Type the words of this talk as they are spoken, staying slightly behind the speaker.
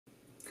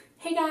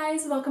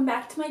guys, welcome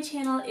back to my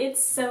channel.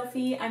 It's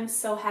Sophie. I'm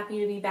so happy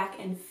to be back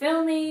and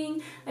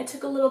filming. I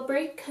took a little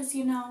break because,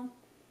 you know,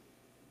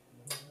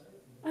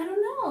 I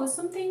don't know,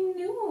 something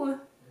new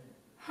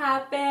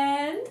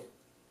happened.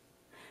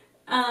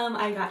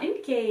 I got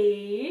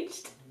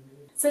engaged.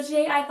 So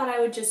today I thought I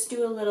would just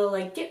do a little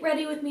like get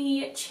ready with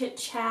me chit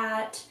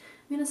chat.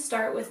 I'm gonna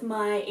start with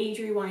my Age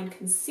Rewind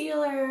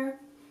concealer.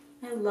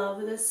 I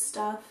love this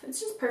stuff. It's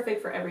just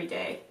perfect for every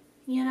day,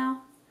 you know?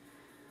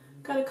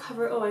 Gotta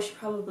cover, oh, I should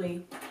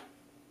probably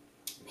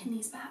pin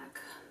these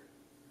back.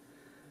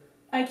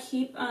 I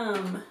keep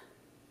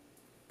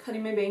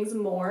cutting my bangs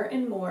more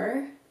and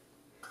more,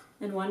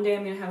 and one day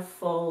I'm gonna have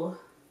full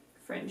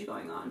fringe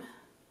going on.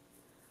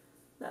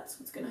 That's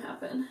what's gonna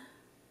happen.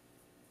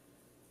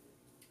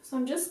 So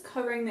I'm just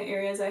covering the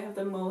areas I have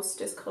the most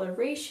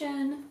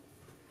discoloration,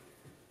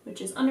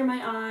 which is under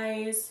my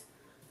eyes,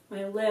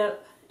 my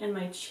lip, and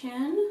my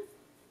chin.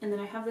 And then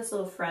I have this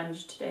little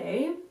fringe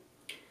today.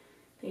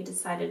 They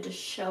decided to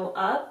show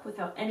up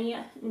without any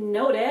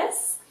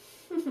notice.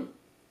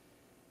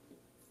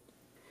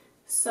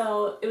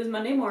 So it was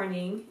Monday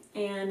morning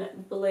and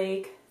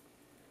Blake,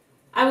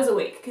 I was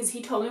awake because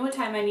he told me what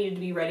time I needed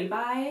to be ready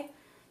by,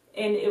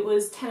 and it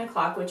was 10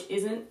 o'clock, which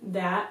isn't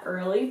that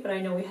early, but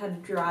I know we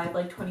had to drive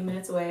like 20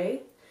 minutes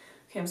away.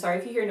 Okay, I'm sorry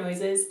if you hear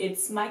noises.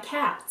 It's my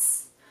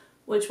cats,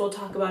 which we'll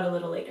talk about a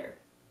little later.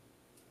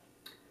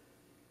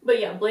 But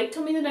yeah, Blake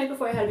told me the night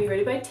before I had to be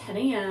ready by 10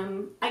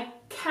 a.m. I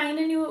kind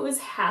of knew what was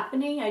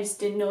happening. I just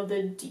didn't know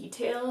the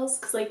details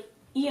because, like,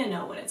 you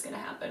know when it's going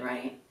to happen,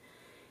 right?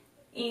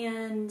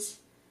 And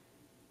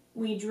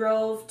we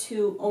drove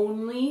to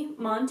Only,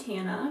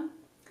 Montana,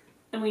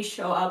 and we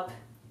show up,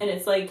 and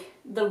it's like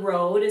the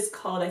road is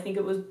called, I think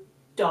it was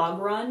Dog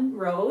Run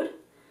Road.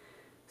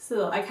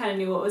 So I kind of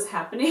knew what was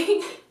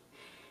happening.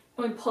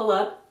 And we pull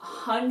up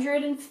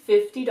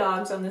 150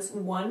 dogs on this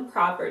one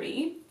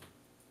property.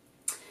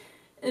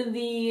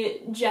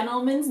 The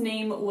gentleman's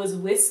name was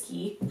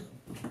Whiskey.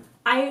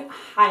 I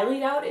highly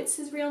doubt it's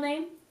his real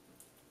name.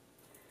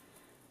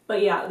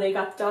 But yeah, they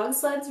got the dog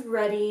sleds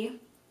ready.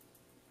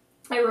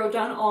 I wrote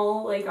down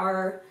all like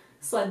our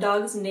sled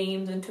dogs'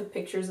 names and took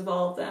pictures of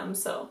all of them,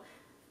 so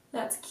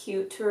that's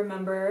cute to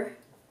remember.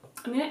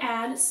 I'm gonna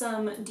add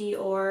some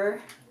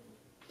Dior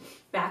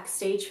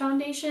Backstage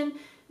foundation.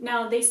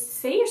 Now they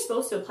say you're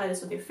supposed to apply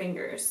this with your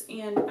fingers,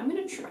 and I'm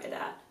gonna try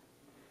that.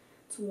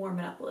 Let's warm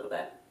it up a little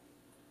bit.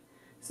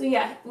 So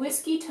yeah,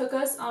 Whiskey took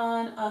us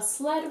on a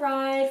sled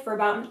ride for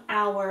about an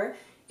hour.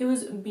 It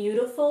was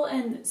beautiful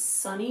and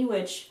sunny,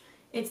 which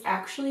it's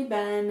actually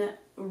been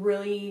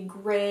really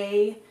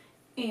gray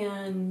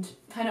and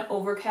kind of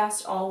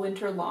overcast all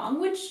winter long,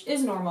 which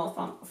is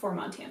normal for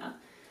Montana.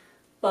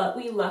 But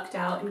we lucked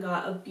out and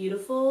got a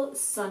beautiful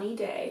sunny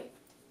day.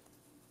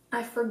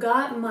 I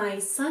forgot my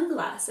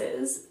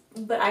sunglasses,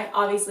 but I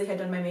obviously had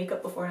done my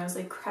makeup before, and I was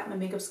like, crap, my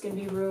makeup's gonna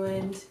be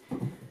ruined.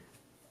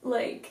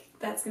 Like,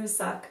 that's gonna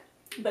suck.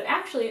 But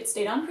actually it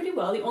stayed on pretty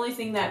well. The only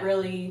thing that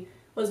really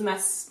was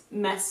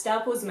messed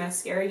up was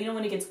mascara. You know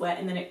when it gets wet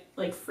and then it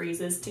like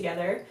freezes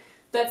together?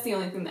 That's the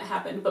only thing that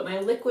happened. But my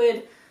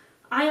liquid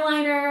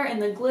eyeliner and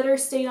the glitter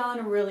stayed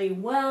on really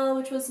well,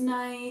 which was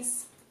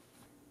nice.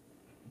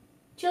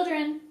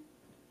 Children,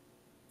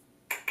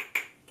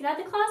 get out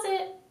the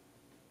closet.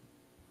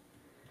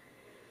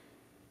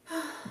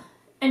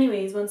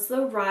 Anyways, once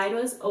the ride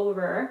was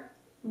over,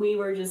 we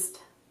were just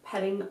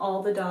petting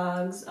all the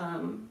dogs,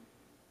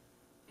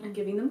 and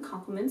giving them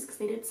compliments because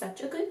they did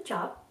such a good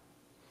job.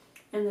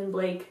 And then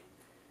Blake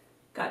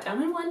got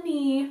down on one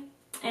knee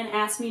and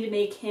asked me to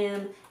make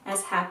him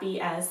as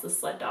happy as the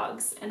sled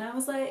dogs. And I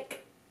was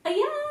like,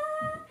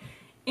 yeah!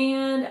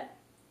 And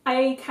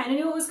I kind of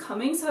knew what was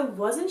coming, so I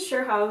wasn't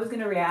sure how I was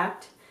going to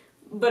react,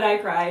 but I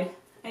cried.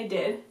 I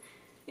did.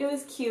 It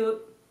was cute.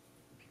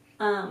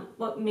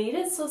 What made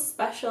it so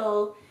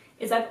special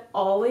is I've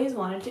always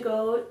wanted to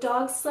go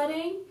dog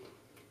sledding.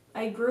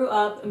 I grew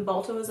up, and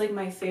Balto was like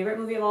my favorite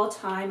movie of all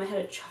time. I had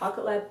a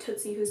chocolate lab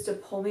Tootsie who used to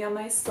pull me on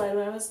my sled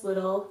when I was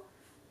little.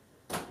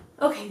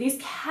 Okay, these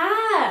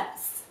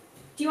cats!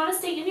 Do you want to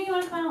stay in or do you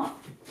want to come out?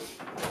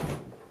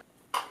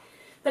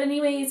 But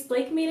anyways,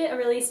 Blake made it a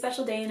really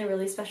special day and a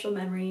really special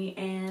memory,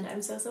 and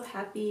I'm so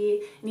happy.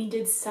 And he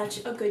did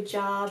such a good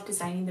job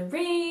designing the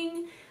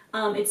ring.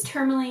 It's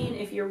tourmaline,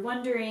 if you're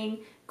wondering,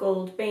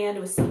 gold band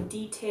with some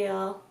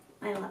detail.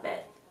 I love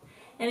it.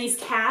 And these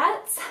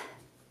cats...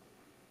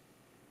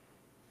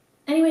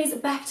 Anyways,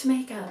 back to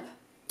makeup.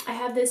 I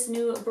have this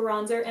new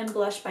bronzer and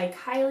blush by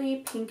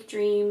Kylie, Pink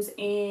Dreams,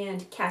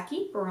 and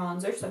Khaki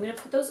bronzer, so I'm going to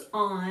put those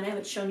on. I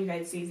haven't shown you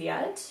guys these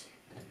yet.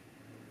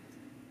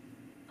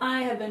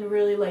 I have been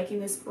really liking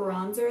this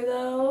bronzer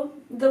though.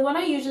 The one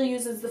I usually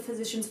use is the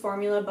Physicians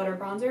Formula Butter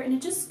Bronzer, and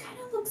it just kind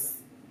of looks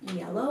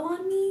yellow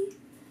on me.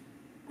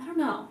 I don't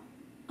know.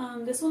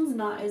 This one's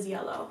not as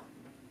yellow.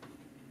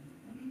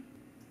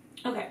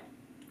 Okay,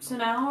 so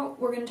now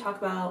we're going to talk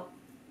about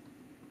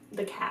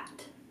the cat.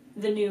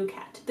 The new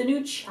cat, the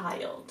new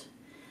child.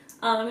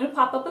 I'm going to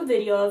pop up a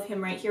video of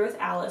him right here with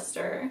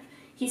Alistair.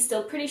 He's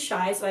still pretty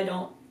shy, so I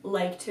don't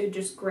like to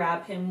just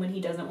grab him when he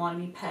doesn't want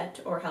to be pet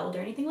or held or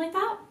anything like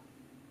that.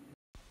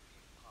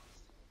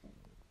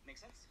 Make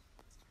sense?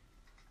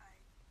 I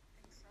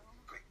think so.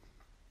 Great.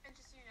 And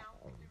just so you know,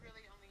 we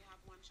really only have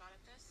one shot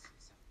at this,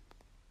 so.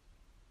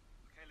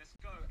 Okay, let's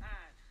go.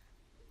 And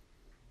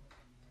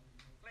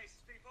places,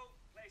 people,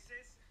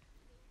 places.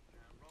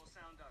 And roll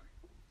sound done.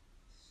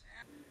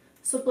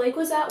 So Blake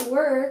was at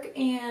work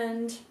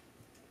and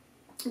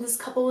this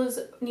couple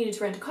needed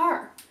to rent a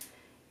car.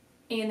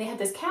 And they had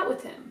this cat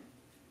with him.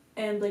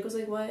 And Blake was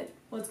like,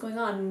 what's going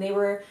on? And they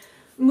were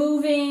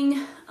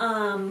moving,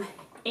 and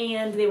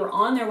they were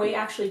on their way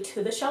actually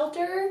to the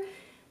shelter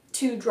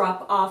to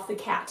drop off the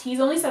cat. He's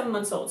only 7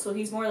 months old, so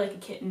he's more like a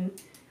kitten.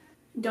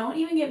 Don't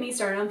even get me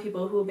started on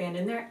people who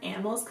abandon their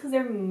animals because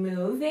they're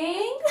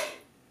moving.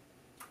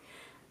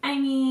 I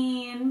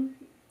mean,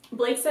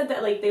 Blake said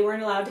that like they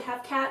weren't allowed to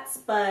have cats,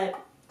 but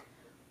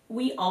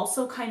we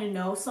also kind of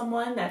know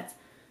someone that's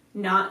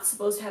not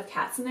supposed to have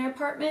cats in their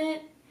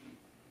apartment,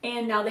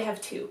 and now they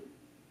have 2.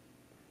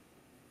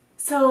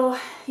 So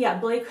yeah,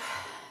 Blake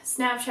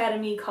Snapchatted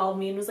me, called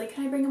me, and was like,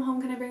 can I bring him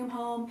home? Can I bring him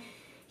home?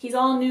 He's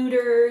all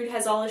neutered,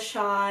 has all his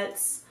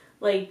shots,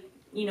 like,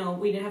 you know,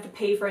 we didn't have to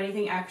pay for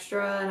anything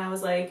extra. And I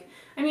was like,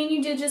 I mean,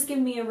 you did just give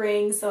me a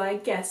ring, so I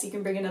guess you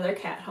can bring another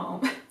cat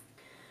home.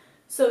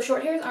 So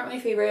short hairs aren't my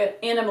favorite,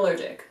 and I'm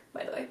allergic,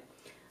 by the way.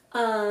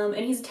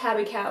 And he's a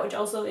tabby cat, which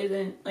also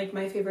isn't like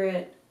my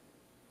favorite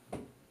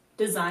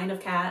design of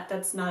cat.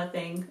 That's not a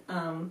thing.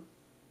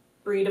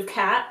 Breed of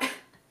cat.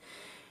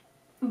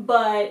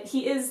 But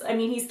he is, I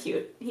mean, he's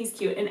cute. He's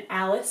cute. And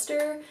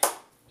Alistair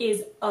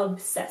is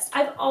obsessed.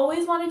 I've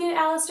always wanted to get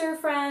Alistair a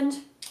friend.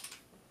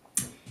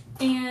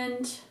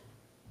 And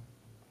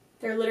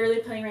they're literally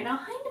playing right now.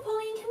 Hi,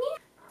 Napoleon, come here.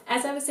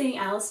 As I was saying,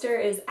 Alistair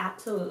is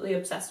absolutely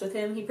obsessed with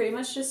him. He pretty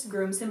much just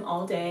grooms him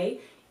all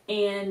day.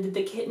 And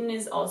the kitten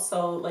is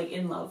also like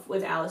in love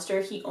with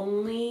Alistair. He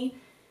only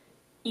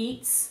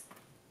eats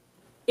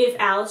if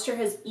Alistair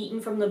has eaten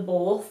from the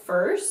bowl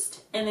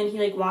first, and then he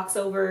like walks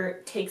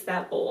over, takes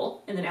that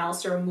bowl, and then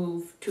Alistair will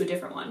move to a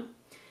different one.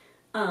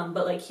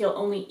 But like he'll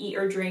only eat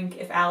or drink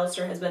if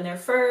Alistair has been there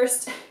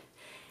first.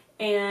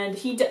 And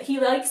he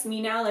likes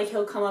me now, like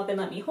he'll come up and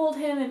let me hold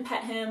him and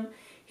pet him.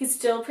 He's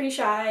still pretty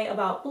shy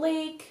about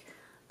Blake.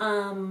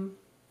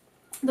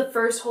 The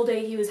first whole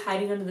day he was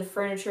hiding under the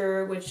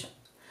furniture, which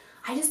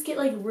I just get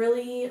like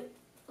really,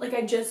 like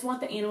I just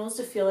want the animals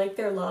to feel like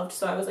they're loved,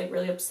 so I was like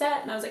really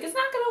upset, and I was like, it's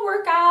not gonna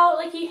work out,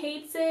 like he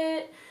hates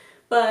it,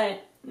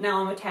 but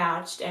now I'm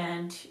attached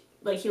and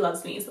like he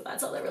loves me, so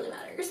that's all that really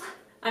matters.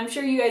 I'm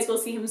sure you guys will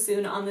see him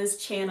soon on this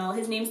channel.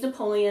 His name's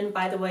Napoleon,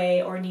 by the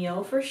way, or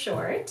Neo for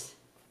short.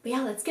 But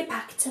yeah, let's get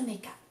back to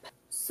makeup.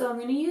 So I'm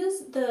gonna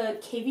use the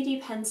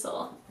KVD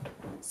pencil.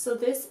 So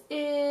this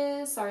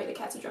is, sorry, the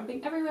cats are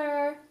jumping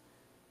everywhere.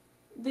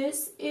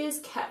 This is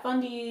Kat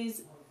Von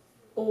D's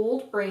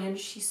old brand.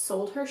 She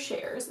sold her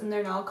shares and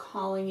they're now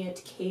calling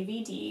it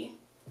KVD.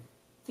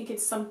 I think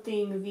it's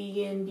something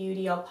vegan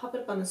beauty. I'll pop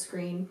it up on the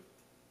screen.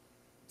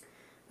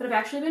 But I've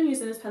actually been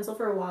using this pencil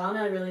for a while and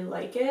I really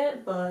like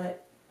it,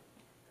 but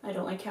I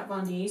don't like Kat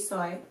Von D, so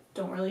I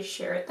don't really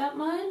share it that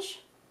much.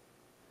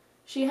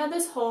 She had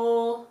this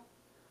whole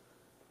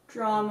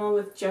drama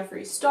with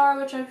Jeffree Star,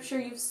 which I'm sure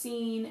you've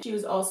seen. She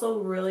was also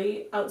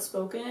really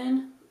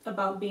outspoken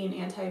about being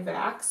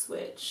anti-vax,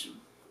 which,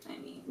 I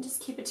mean,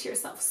 just keep it to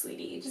yourself,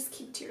 sweetie. Just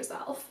keep it to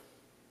yourself.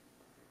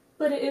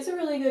 But it is a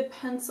really good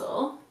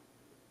pencil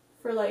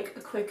for like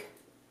a quick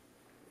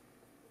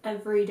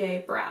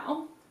everyday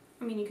brow.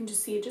 I mean, you can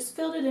just see it just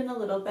filled it in a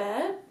little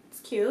bit. It's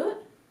cute.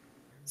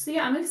 So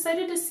yeah, I'm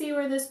excited to see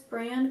where this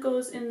brand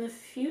goes in the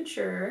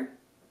future,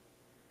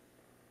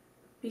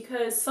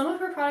 because some of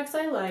her products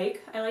I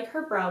like. I like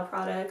her brow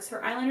products.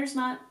 Her eyeliner's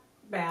not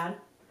bad.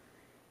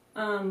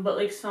 But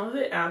like some of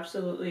it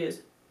absolutely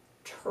is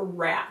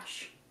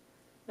trash.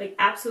 Like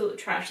absolute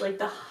trash. Like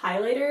the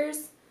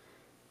highlighters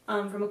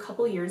from a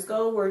couple years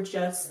ago were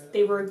just,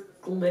 they were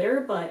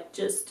glitter, but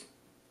just,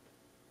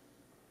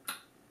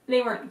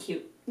 they weren't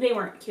cute. They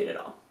weren't cute at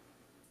all.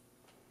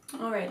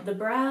 Alright, the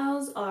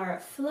brows are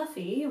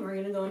fluffy, and we're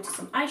going to go into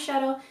some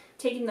eyeshadow.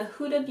 Taking the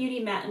Huda Beauty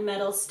Matte and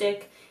Metal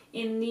Stick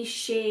in the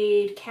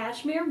shade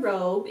Cashmere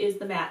Robe is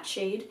the matte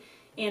shade,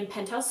 and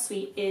Penthouse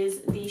Suite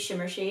is the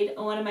shimmer shade.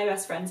 One of my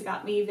best friends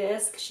got me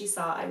this because she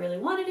saw I really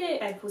wanted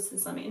it. I posted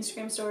this on my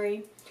Instagram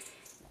story,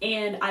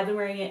 and I've been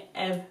wearing it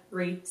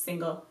every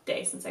single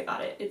day since I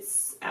got it.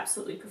 It's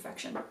absolutely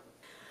perfection.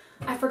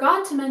 I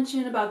forgot to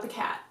mention about the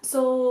cat.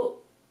 So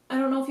I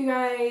don't know if you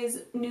guys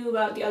knew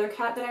about the other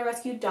cat that I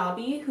rescued,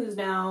 Dobby, who's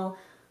now,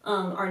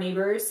 our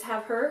neighbors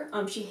have her.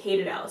 She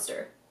hated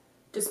Alistair,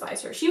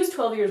 despised her. She was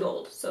 12 years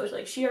old, so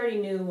like she already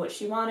knew what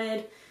she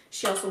wanted.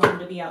 She also wanted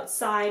to be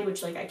outside,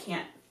 which like I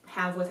can't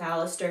have with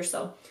Alistair,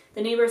 so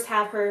the neighbors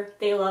have her,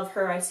 they love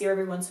her, I see her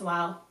every once in a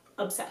while,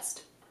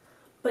 obsessed.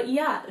 But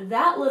yeah,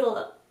 that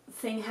little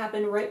thing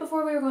happened right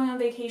before we were going on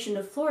vacation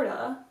to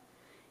Florida,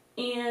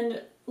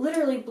 and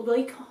literally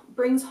Blake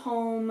brings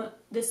home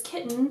this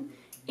kitten,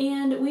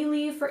 and we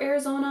leave for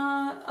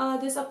Arizona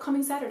this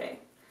upcoming Saturday.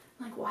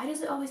 Like, why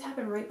does it always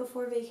happen right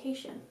before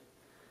vacation?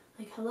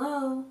 Like,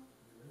 hello?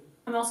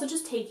 I'm also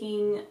just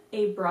taking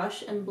a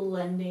brush and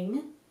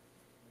blending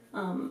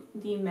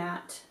the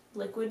matte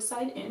liquid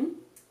side in.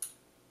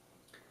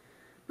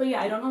 But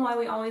yeah, I don't know why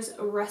we always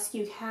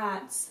rescue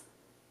cats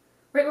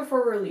right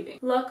before we're leaving.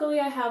 Luckily,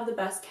 I have the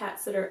best cat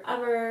sitter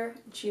ever.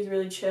 She's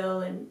really chill,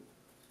 and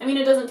I mean,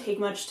 it doesn't take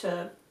much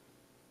to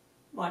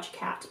watch a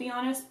cat, to be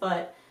honest,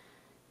 but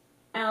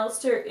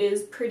Alistair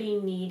is pretty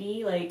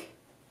needy. Like,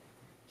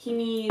 he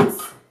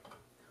needs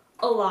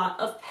a lot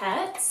of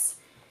pets,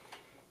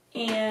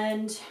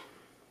 and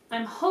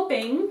I'm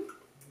hoping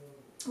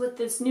with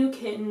this new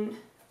kitten,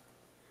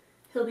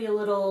 he'll be a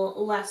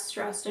little less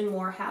stressed and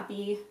more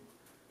happy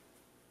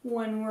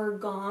when we're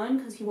gone,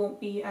 because he won't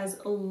be as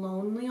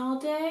lonely all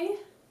day.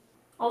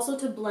 Also,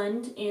 to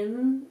blend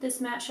in this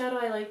matte shadow,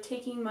 I like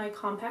taking my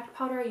compact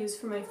powder I use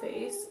for my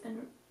face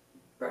and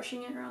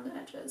brushing it around the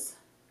edges.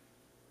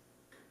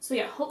 So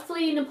yeah,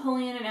 hopefully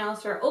Napoleon and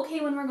Alistair are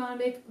okay when we're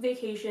gone on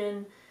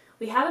vacation.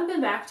 We haven't been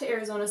back to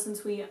Arizona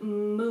since we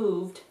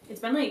moved. It's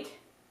been like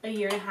a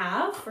year and a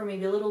half or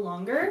maybe a little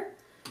longer.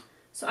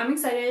 So I'm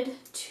excited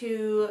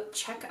to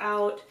check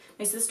out.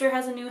 My sister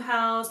has a new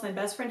house, my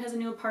best friend has a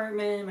new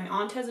apartment, my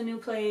aunt has a new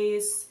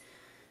place.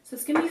 So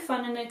it's gonna be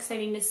fun and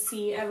exciting to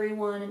see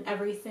everyone and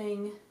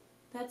everything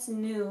that's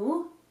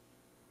new.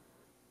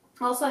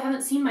 Also, I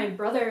haven't seen my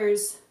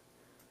brother's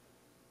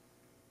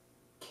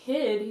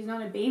kid. He's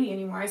not a baby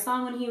anymore. I saw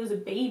him when he was a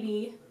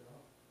baby,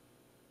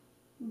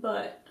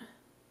 but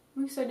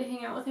I'm excited to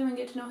hang out with him and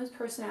get to know his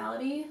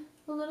personality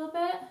a little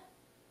bit.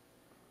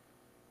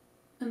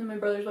 And then my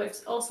brother's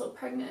wife's also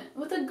pregnant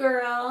with a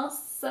girl.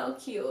 So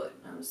cute.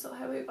 I'm so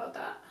happy about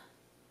that.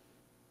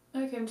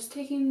 Okay, I'm just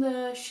taking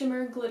the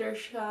shimmer glitter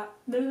shot.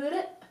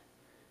 Okay,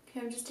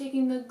 I'm just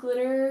taking the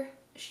glitter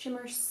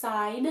shimmer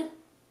side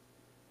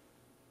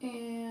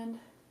and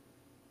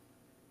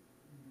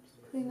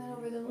just putting that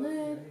over the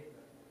lid.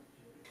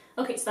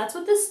 Okay, so that's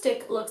what this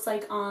stick looks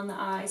like on the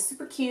eye.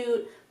 Super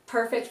cute,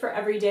 perfect for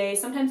every day.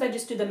 Sometimes I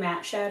just do the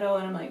matte shadow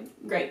and I'm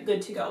like, great,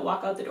 good to go,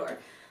 walk out the door.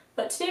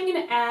 But today I'm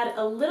going to add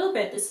a little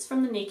bit. This is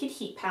from the Naked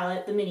Heat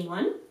palette, the mini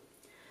one. I'm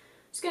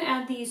just going to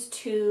add these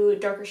two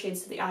darker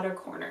shades to the outer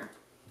corner.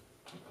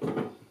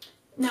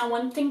 Now,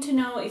 one thing to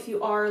know if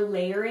you are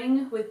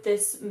layering with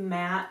this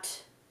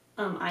matte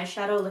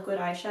eyeshadow, liquid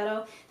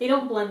eyeshadow, they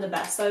don't blend the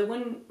best. So I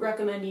wouldn't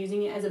recommend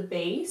using it as a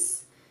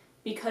base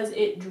because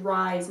it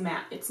dries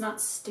matte. It's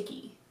not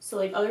sticky. So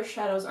like other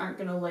shadows aren't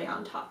going to lay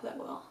on top that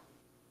well.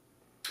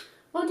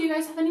 Well, do you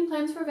guys have any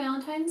plans for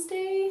Valentine's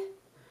Day?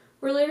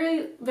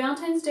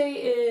 Valentine's Day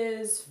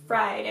is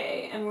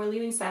Friday and we're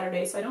leaving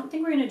Saturday, so I don't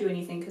think we're going to do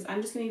anything because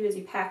I'm just going to be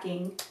busy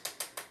packing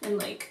and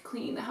like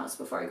cleaning the house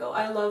before I go.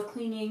 I love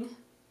cleaning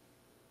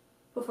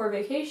before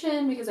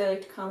vacation because I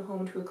like to come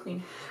home to a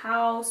clean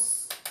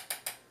house.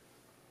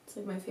 It's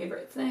like my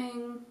favorite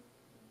thing.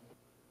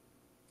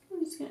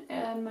 I'm just going to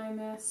add my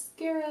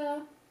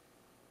mascara.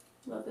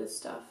 Love this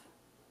stuff.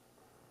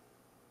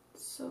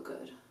 It's so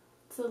good.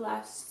 It's the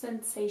Last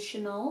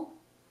Sensational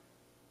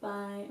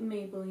by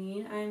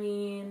Maybelline. I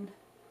mean,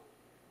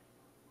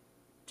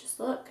 just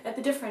look at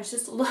the difference.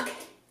 Just look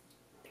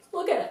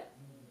at it.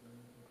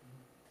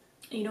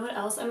 You know what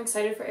else I'm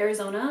excited for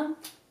Arizona?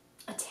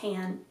 A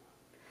tan.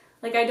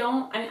 Like I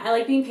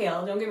like being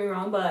pale, don't get me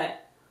wrong,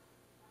 but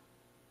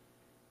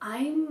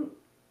I'm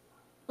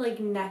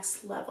like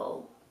next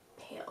level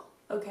pale,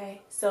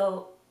 okay?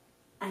 So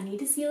I need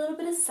to see a little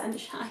bit of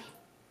sunshine.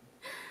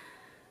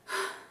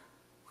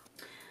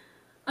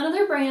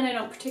 Another brand I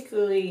don't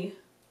particularly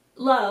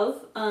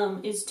love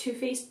is Too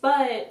Faced,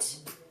 but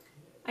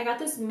I got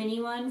this mini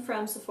one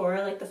from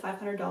Sephora, like the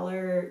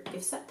 $500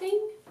 gift set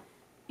thing,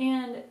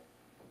 and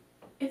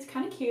it's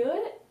kind of cute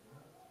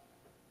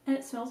and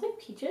it smells like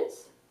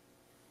peaches.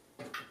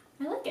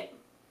 I like it.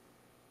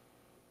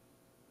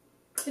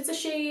 It's a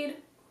shade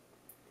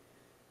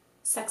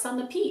Sex on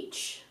the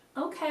Peach.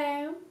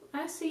 Okay,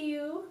 I see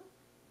you.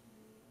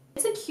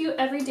 It's a cute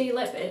everyday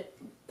lip. It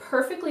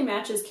perfectly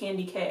matches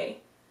Candy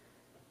K,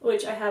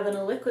 which I have in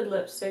a liquid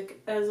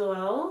lipstick as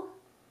well,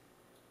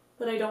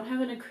 but I don't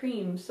have in a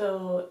cream,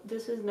 so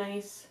this is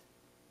nice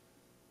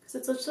because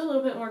it's just a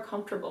little bit more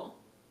comfortable.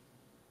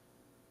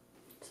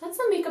 So that's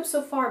the makeup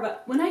so far,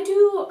 but when I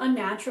do a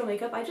natural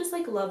makeup, I just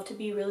like love to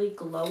be really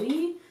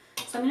glowy.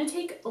 So I'm going to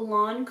take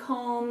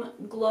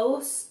Lancome Glow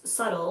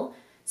Subtle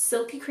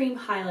Silky Cream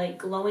Highlight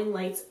Glowing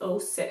Lights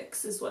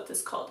 06 is what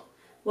this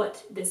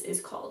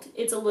is called.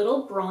 It's a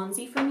little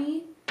bronzy for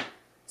me,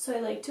 so I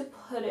like to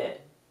put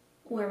it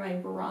where my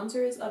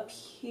bronzer is up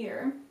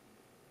here.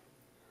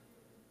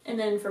 And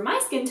then for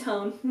my skin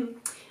tone,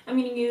 I'm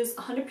going to use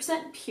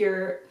 100%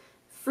 pure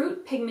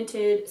fruit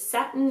pigmented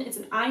satin. It's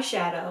an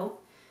eyeshadow,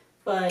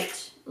 but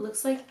it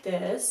looks like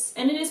this.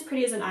 And it is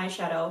pretty as an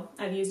eyeshadow.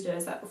 I've used it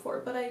as that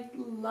before, but I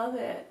love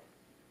it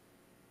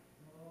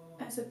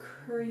as a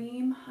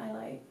cream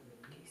highlight.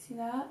 Can you see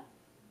that?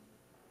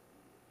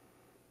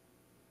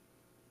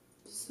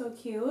 So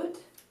cute.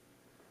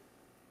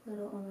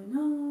 Little on my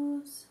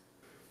nose.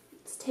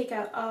 Let's take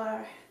out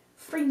our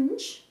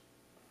fringe.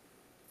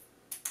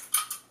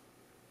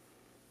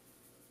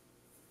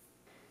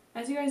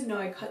 As you guys know,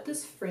 I cut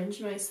this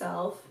fringe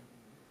myself,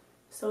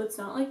 so it's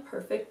not like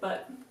perfect,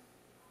 but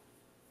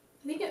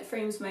I think it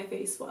frames my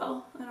face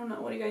well. I don't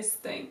know, what do you guys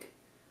think?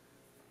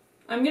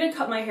 I'm gonna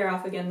cut my hair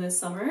off again this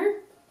summer.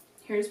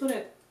 Here's what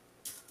it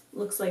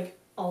looks like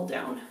all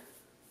down.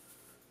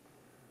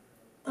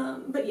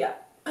 But yeah,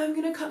 I'm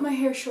gonna cut my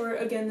hair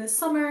short again this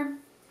summer.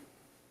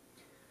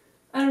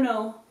 I don't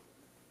know.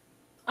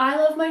 I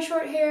love my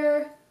short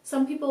hair.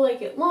 Some people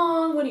like it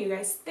long. What do you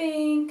guys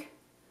think?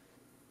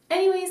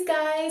 Anyways,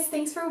 guys,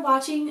 thanks for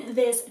watching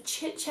this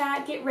chit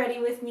chat. Get ready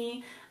with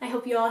me. I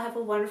hope you all have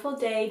a wonderful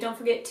day. Don't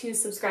forget to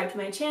subscribe to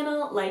my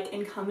channel, like,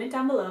 and comment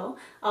down below.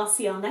 I'll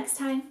see y'all next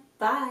time.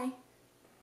 Bye.